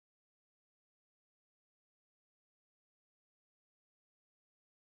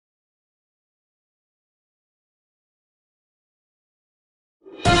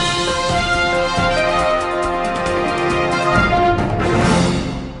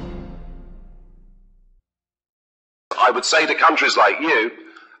I would say to countries like you,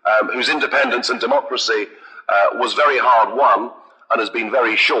 whose independence and democracy was very hard won and has been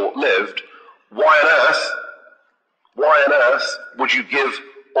very short-lived, why on earth would you give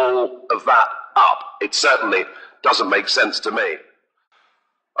all of that up? It certainly doesn't make sense to me.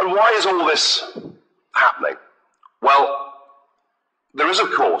 And why is all this happening? Well, there is,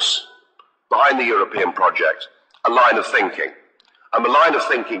 of course, behind the European project, a line of thinking. And the line of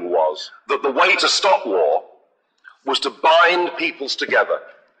thinking was that the way to stop war was to bind peoples together,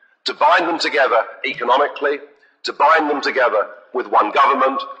 to bind them together economically, to bind them together with one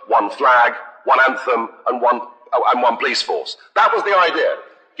government, one flag, one anthem, and one police force. That was the idea.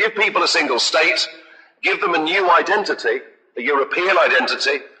 Give people a single state, give them a new identity, a European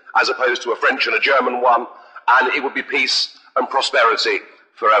identity, as opposed to a French and a German one, and it would be peace and prosperity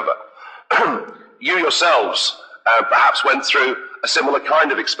forever. You yourselves perhaps went through a similar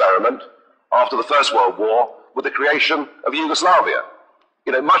kind of experiment after the First World War with the creation of Yugoslavia.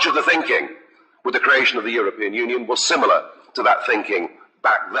 You know, much of the thinking with the creation of the European Union was similar to that thinking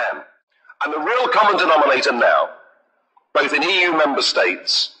back then. And the real common denominator now, both in EU member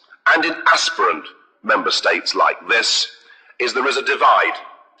states and in aspirant member states like this, is there is a divide.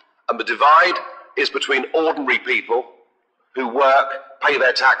 And the divide is between ordinary people who work, pay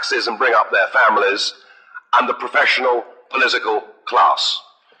their taxes and bring up their families, and the professional political class.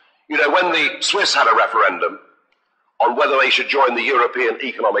 You know, when the Swiss had a referendum on whether they should join the European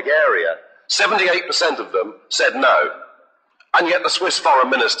Economic Area, 78% of them said no. And yet the Swiss foreign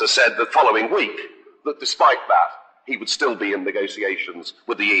minister said the following week that despite that, he would still be in negotiations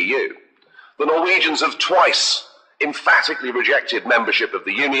with the EU. The Norwegians have twice emphatically rejected membership of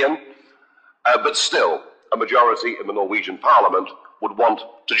the Union, but still a majority in the Norwegian parliament would want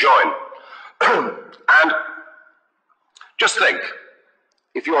to join. And just think,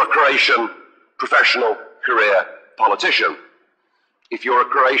 if you're a Croatian professional career politician, if you're a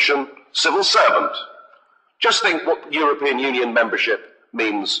Croatian civil servant, just think what European Union membership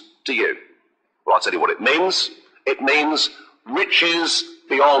means to you. Well, I'll tell you what it means. It means riches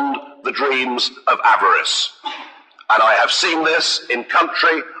beyond the dreams of avarice. And I have seen this in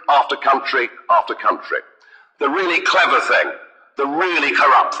country after country after country. The really clever thing, the really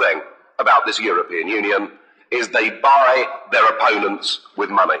corrupt thing about this European Union is they buy their opponents with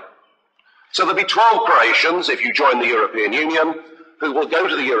money. So there'll be 12 Croatians, if you join the European Union, who will go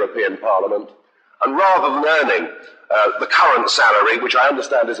to the European Parliament, and rather than earning the current salary, which I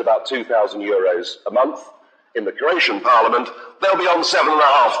understand is about €2,000 a month in the Croatian Parliament, they'll be on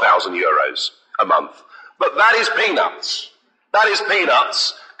 €7,500 a month. But that is peanuts. That is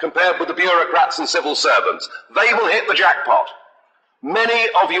peanuts compared with the bureaucrats and civil servants. They will hit the jackpot. Many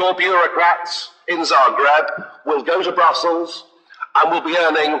of your bureaucrats in Zagreb will go to Brussels and will be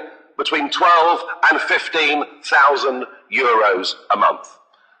earning between 12 and 15,000 euros a month.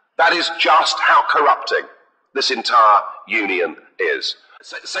 That is just how corrupting this entire union is.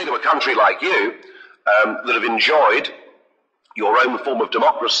 Say to a country like you that have enjoyed your own form of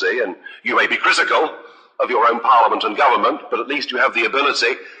democracy, and you may be critical of your own parliament and government, but at least you have the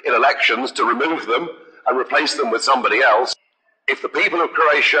ability in elections to remove them and replace them with somebody else. If the people of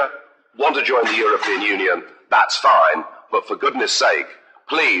Croatia want to join the European Union, that's fine, but for goodness sake,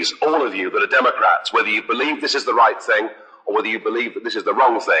 please, all of you that are Democrats, whether you believe this is the right thing or whether you believe that this is the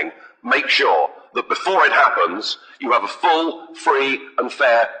wrong thing, make sure that before it happens, you have a full, free and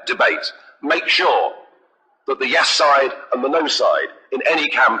fair debate. Make sure that the yes side and the no side in any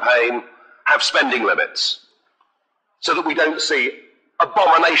campaign have spending limits, so that we don't see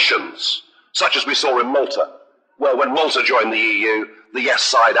abominations such as we saw in Malta, where when Malta joined the EU, the yes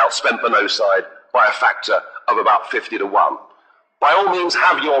side outspent the no side by a factor of about 50 to 1. By all means,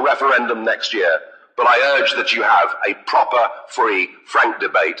 have your referendum next year, but I urge that you have a proper, free, frank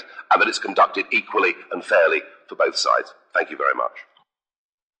debate and that it's conducted equally and fairly for both sides. Thank you very much.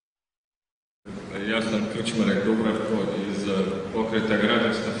 Ja sam Krčmarek Dubravko iz pokreta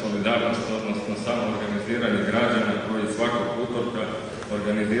Građanska solidarnost, odnosno samoorganiziranje građana koji svakog utorka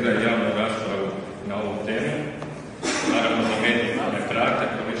organizira javnu raspravu na ovu temu. Naravno da mediji ne prate,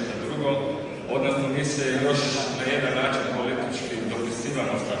 to ništa drugo. Odnosno mi se još na jedan način politički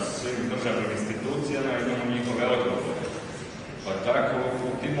dopisivamo sa svim državnim institucijama i imamo njihove odgovore. Pa tako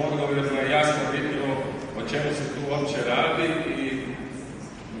u tim odgovorima je jasno vidljivo o čemu se tu uopće radi i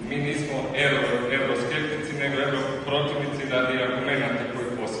mi nismo euroskeptici, nego europrotivnici radi argumenta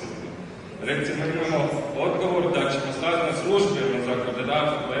koji posjedimo. Recimo imamo odgovor da ćemo saznat službeno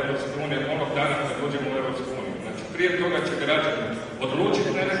zakonodavstvo Europske unije onog dana kad uđemo u Europsku uniju. Znači prije toga će građani odlučiti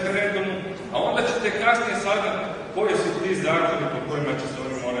na referendumu, a onda ćete kasnije saznat koji su ti zakoni po kojima će se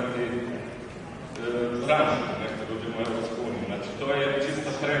oni morati branšu nekad uđemo u Europsku uniju. Znači, to je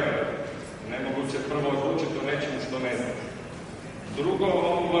čista prevara. Nemoguće prvo odlučiti o nečemu što ne znam. Drugo,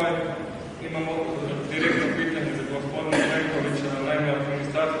 imamo direktno pitanje za gospodina Plenkovića, naime od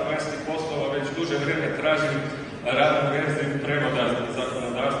Ministarstva vanjskih poslova već duže vrijeme tražim radnu verziju prevoda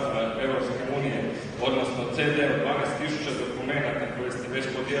zakonodavstva Europske unije, odnosno CD od 12.000 dokumenta koje ste već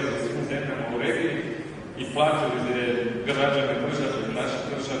podijelili svim zemljama u regiji i platili građane države, naše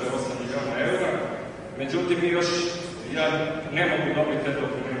države 8 milijuna eura. Međutim, ja ne mogu dobiti te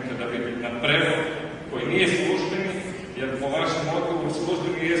dokumente da vidim na prevod koji nije službeni, jer po vašem odgovoru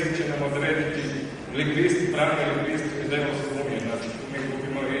službeni jezik će nam odrediti lingvisti, pravni lingvisti iz Europske unije. Znači, tu mi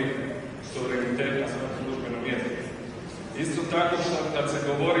gubimo i suverenitet na svom službenom jeziku. Isto tako kad se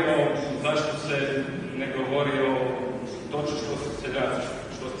govori o zašto se ne govori o točno što su seljaci,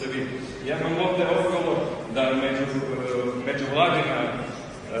 što ste vi. Ja imam ovdje odgovor da međuvladina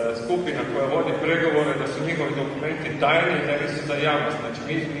skupina koja vodi pregovore, da su njihovi dokumenti tajni i da nisu za javnost. Znači,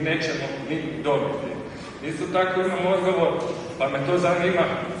 mi nećemo ni dobiti. Isto tako imam odgovor, pa me to zanima,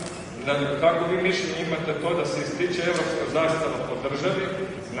 kako vi mišljenje imate to da se ističe europska zastava po državi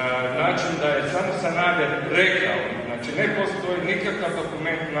na način da je samo Sanader rekao, znači ne postoji nikakav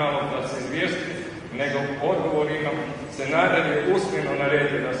dokument nalog da se izvijesti, nego odgovor imam, Sanader je usmeno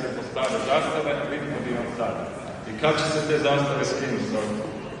naredio da se postave zastave, a vidimo da imam sada. I kako će se te zastave skinuti sa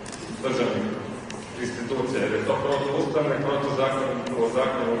državnih institucija, jer je to protuustavno i protuzakonito o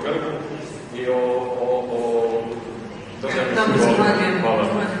zakonu o grbu i o državnim simbolima. Hvala.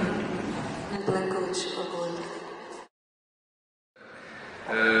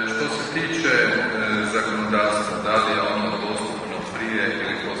 Što se tiče zakonodavstva, da li je ono dostupno prije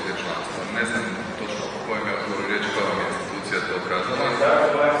ili poslije članstva? Ne znam točno po kojem je odgovoru riječ, koja vam je institucija to kazala.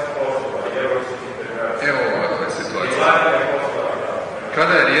 Evo ovakva je situacija.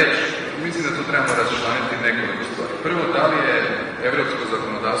 Kada je riječ, mislim da tu trebamo raščlaniti nekoliko stvari. Prvo, da li je evropsko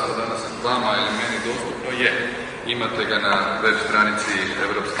zakonodavstvo danas vama ili meni dostupno? Je. Imate ga na web stranici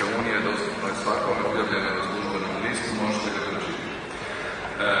Europske unije, dostupno je svakome, objavljeno na službenom listu, možete ga pročitati.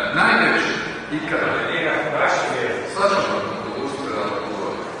 Najveći ikada,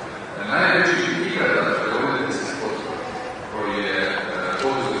 najveći ikada prevoditeljski postupak koji je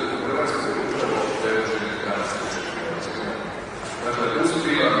poduzet u Hrvatskoj upravo prevođenje Hrvatske. Dakle,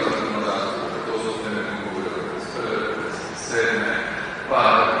 uspjeva zakonodavstvo, to su temeljni ugovori od 1997. pa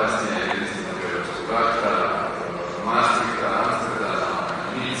kasnije jedinstvenog europskog akta, Maastrichta, Amsterdama,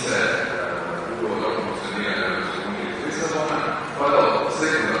 Nice, ugovor o funkcioniranju Europske unije iz Lisabona, pa do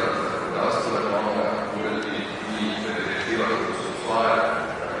sekundarnog zakonodavstva, dakle onoga uredbi i direktiva koje su usvajane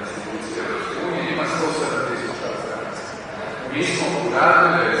institucije Europske unije, ima 107.000 stranica. Mi smo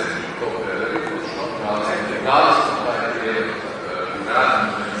uradili verziju to preveli, točno, dali smo taj prijedlog u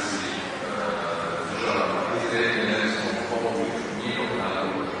radnoj verziji državama iz regije, ne smo pomogli njihov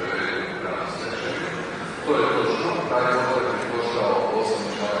nalog da prevedu u pravnu stečevinu. To je točno, taj odgovor je koštao 8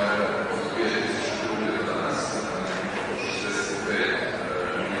 milijuna eura od 2002. do danas, nekako 65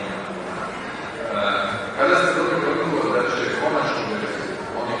 milijuna kuna. Kada ste dobili odgovor da će konačnu verziju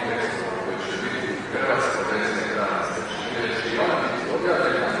onih tekstova koji će biti hrvatska verzija pravne stečevine, će i ona biti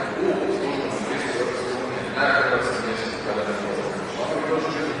objavljena u službenom listu Europske unije na hrvatskom mjestu kada ne bude članovi, to će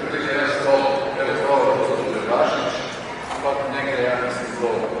biti prilike jedan stol, evo pravo gospođe Bašić, pa negdje ja mislim do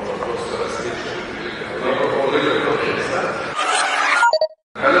profesora Sliče,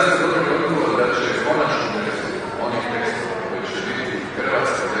 kada ste dobili odgovor da će konačnu verziju onih tekstova koji će biti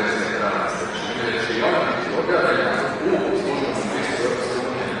hrvatska verzija pravne stečevine, će i ona biti objavljena u službenom listu Europske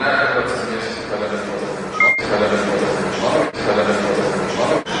unije na hrvatskom mjestu kada ne bude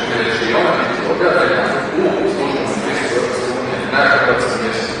članovi, će i ona biti objavljena u službenom listu Europske unije na hrvatskom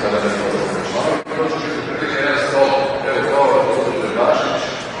mjestu kada ne bude članovi, to će biti prilike jedan stol, evo pravo gospođe Bašić,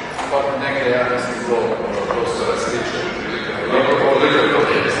 pa negdje ja mislim do profesora Sliče,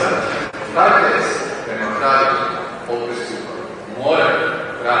 taj tekst prema pravilu popisu mora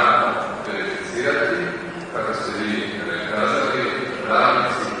pravno verificirati, kako ste vi kazali,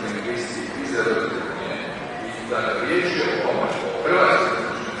 pravnici, lingvisti iz Europske unije i da riječ je o pomoći hrvatskim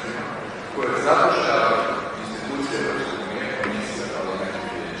stručnjacima koje zapošljavaju institucije Europske unije, komisija, parlament i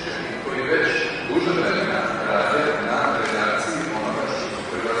vijeće i koji već duže vremena rade na redakciji onoga što su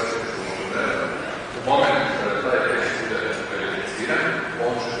hrvatske službe. U momentu kada taj tekst bude verificiran,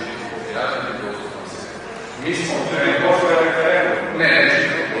 on će biti objavljen i dostupan se. Mi smo neće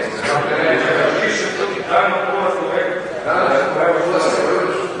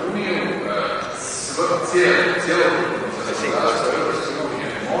cijelokupno zakonodavstvo Europske unije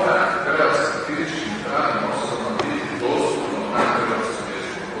mora hrvatskim fizičkim i pravnim osobama biti dostupno na hrvatskom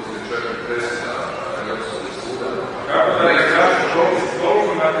jeziku. Postoji čak i presuda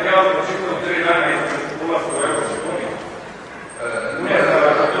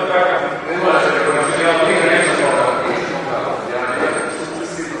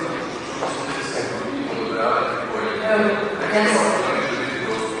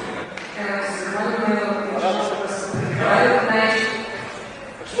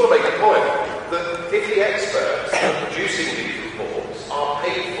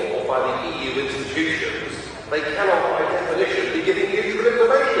legal institutions, they cannot by definition be giving neutral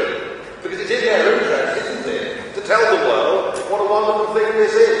information. Because it's in their interest, isn't it, to tell the world what a wonderful thing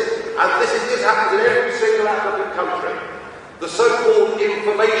this is. And this happens in every single African country. The so-called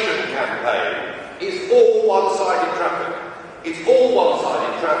information campaign is all one-sided traffic. It's all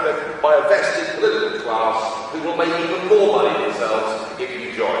one-sided traffic by a vested political class who will make even more money themselves if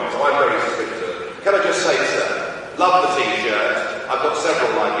you join. So I'm very restricted. Can I just say, sir, love the T-shirt. I've got several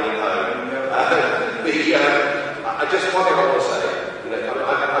like it at home. Just one thing I want to say.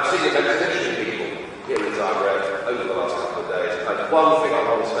 I've seen the exhibition people here in Zagreb over the last couple of days. And one thing I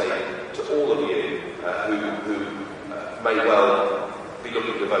want to say to all of you who may well be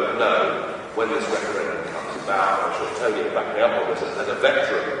looking to vote no when this referendum comes about. I'm sure Tony will back me up on this. As a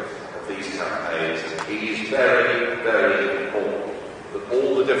veteran of these campaigns, it is very, very important that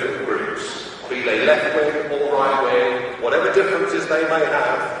all the different groups, be they left-wing or right-wing, whatever differences they may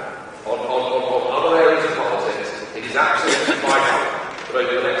have on other areas of politics, it is absolutely vital that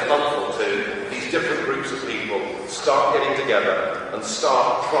over the next month or two, these different groups of people start getting together and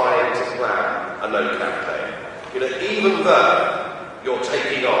start trying to plan a no campaign. Even though you're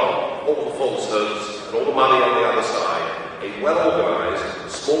taking on all the falsehoods and all the money on the other side, a well-organised,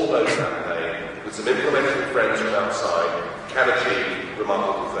 small no campaign with some implementing friends from outside can achieve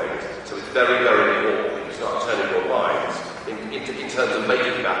remarkable things. So it's very, very important that you start turning your minds in terms of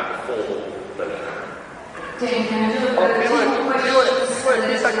making that a formal no campaign. Bilo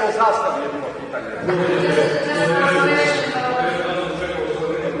je pitanje o zastavi, jedno pitanje.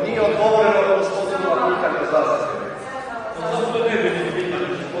 Nije odgovoreno na gospodinu pitanje o zastavi.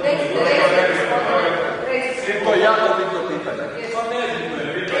 To je jako bitno pitanje.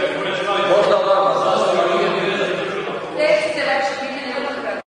 Možda vama zastava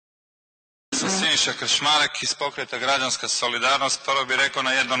Sam Siniša Kršmarek iz pokreta Građanska solidarnost. Prvo bih rekao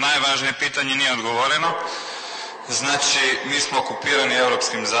na jedno najvažnije pitanje nije odgovoreno. Znači, mi smo okupirani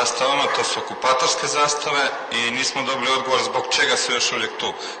europskim zastavama, to su okupatorske zastave i nismo dobili odgovor zbog čega su još uvijek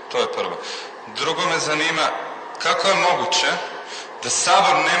tu. To je prvo. Drugo me zanima kako je moguće da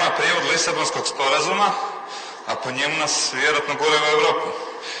Sabor nema prijevod Lisabonskog sporazuma, a po njemu nas vjerojatno gure u Europu.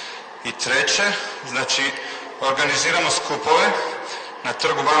 I treće, znači, organiziramo skupove na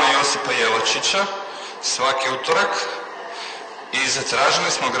trgu Bana Josipa Jelačića svaki utorak i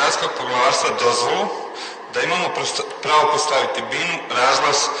zatražili smo gradskog poglavarstva dozvolu da imamo pravo postaviti binu,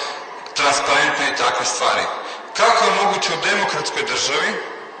 razglas, transparentne i takve stvari. Kako je moguće u demokratskoj državi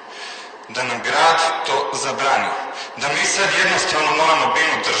da nam grad to zabrani? Da mi sad jednostavno moramo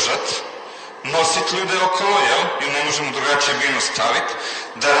binu držat, nosit ljude okolo, jel? Jer ne možemo drugačije binu staviti,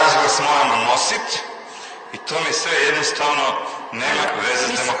 da razglas moramo nosit i to mi sve jednostavno nema veze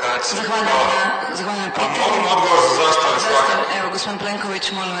s demokracijom. Zahvaljujem. Pa molim odgovor za zastave svakako. Evo, gospodin Plenković,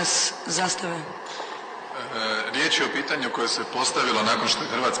 molim vas, zastave. Riječ je o pitanju koje se postavilo nakon što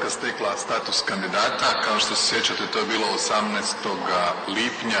je Hrvatska stekla status kandidata. Kao što se sjećate, to je bilo 18.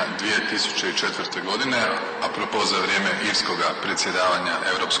 lipnja 2004. godine, apropo za vrijeme irskog predsjedavanja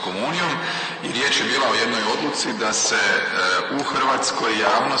Europskom unijom. I riječ je bila o jednoj odluci da se u hrvatskoj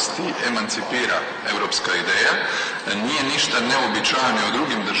javnosti emancipira europska ideja. Nije ništa neobičajno u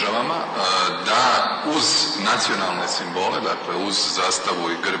drugim državama da uz nacionalne simbole, dakle uz zastavu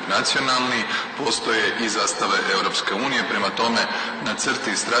i grb nacionalni, postoje i zastave Europske unije. Prema tome, na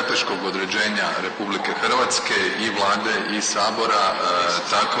crti strateškog određenja Republike Hrvatske i vlade i sabora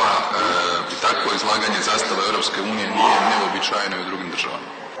takvo izlaganje zastava Europske unije nije neobičajno i u drugim državama.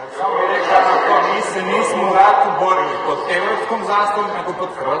 Samo bih rekao, mi se nismo u ratu borili pod europskom zastavom, nego pod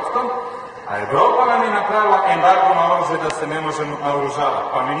hrvatskom, a Europa nam je napravila embargo na oružje da se ne možemo naoružavati.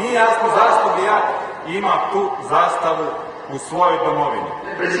 Pa mi nije jasno zašto bi ja imao tu zastavu u svojoj domovini.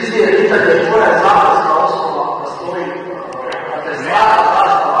 Preciznije pitanje, koja je zakonska osnova da stoji, dakle, strana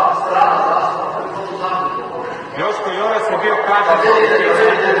zastava, to su zakonske. Joško Joras je bio kažen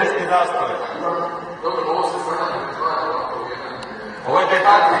za zastave. Ovo je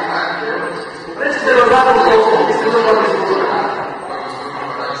debata. Recite da zakonske osnova, vi ste uzakljali stručnjaka.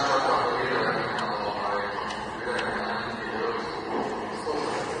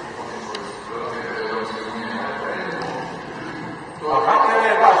 A kako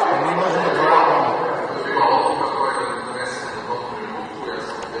je važno? Mi možemo dvorati.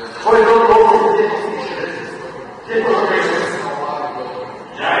 Koji je dobro ovo gdje to piše? Gdje to piše?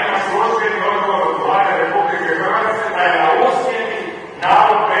 Ja imam službeni odgovor od vlade Republike Hrvatske da je na usmjeni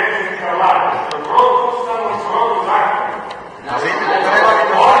navod predsjednika vlade. Što je protuustavno, strogo zakon. A vidite, treba bi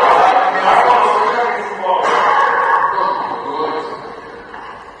to zakon. Kako se državni spol?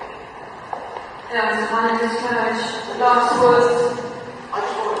 Evo, zahvaljujem, Nigel Farage. Last words. I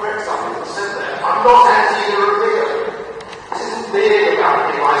just want to correct something.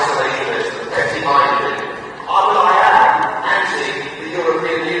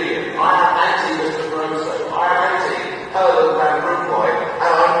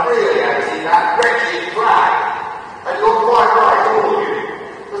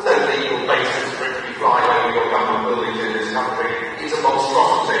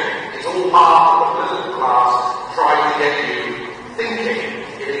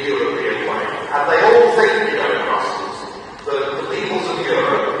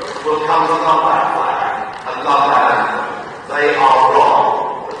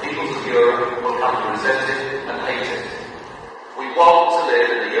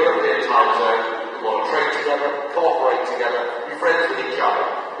 Eurozone, we want to trade together, cooperate together, be friends with each other.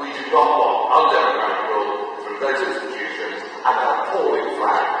 We do not want undemocratic rule through those institutions and an appalling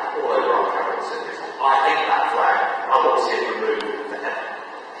flag all over our capital cities. I hate that flag. I want to see it removed forever.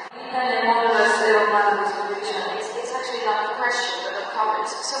 It's actually not a question, but a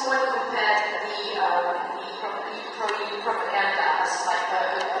comment. Someone compared the propaganda as like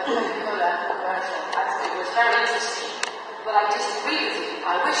a Coca-Cola commercial. I think it was very interesting, but I disagree with you.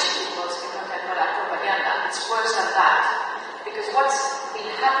 I wish it was a Coca-Cola propaganda. It's worse than that, because what's been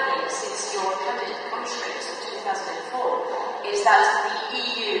happening since your candidate country, so 2004, is that the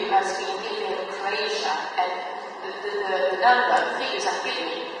EU has been giving Croatia, and the number, the figures I'm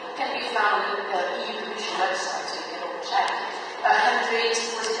giving you, can be found in the EU Commission website, so you can all check.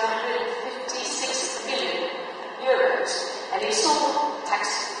 156 billion euros, and it's all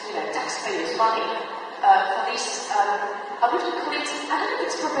taxpayers' money for this. I wouldn't call it. I don't think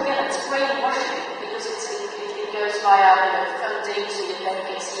it's propaganda. It's brainwashing because it goes via funding, so you then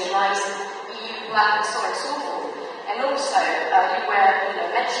can see a nice EU flag and so on and so forth. And also, you were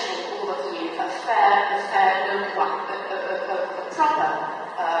mentioning all of you a proper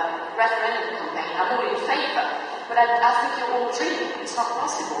referendum campaign. I'm all in favour, but I think you're all dreaming. It's not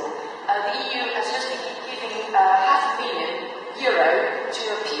possible. The EU has just been giving €500,000 to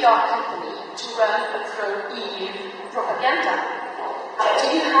a PR company to run a pro-EU propaganda. Do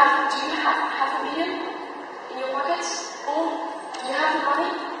you have €500,000 in your pockets? Or do you have the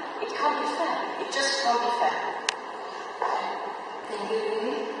money? It can't be fair. It just can't be fair. Thank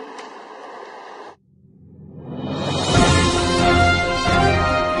you.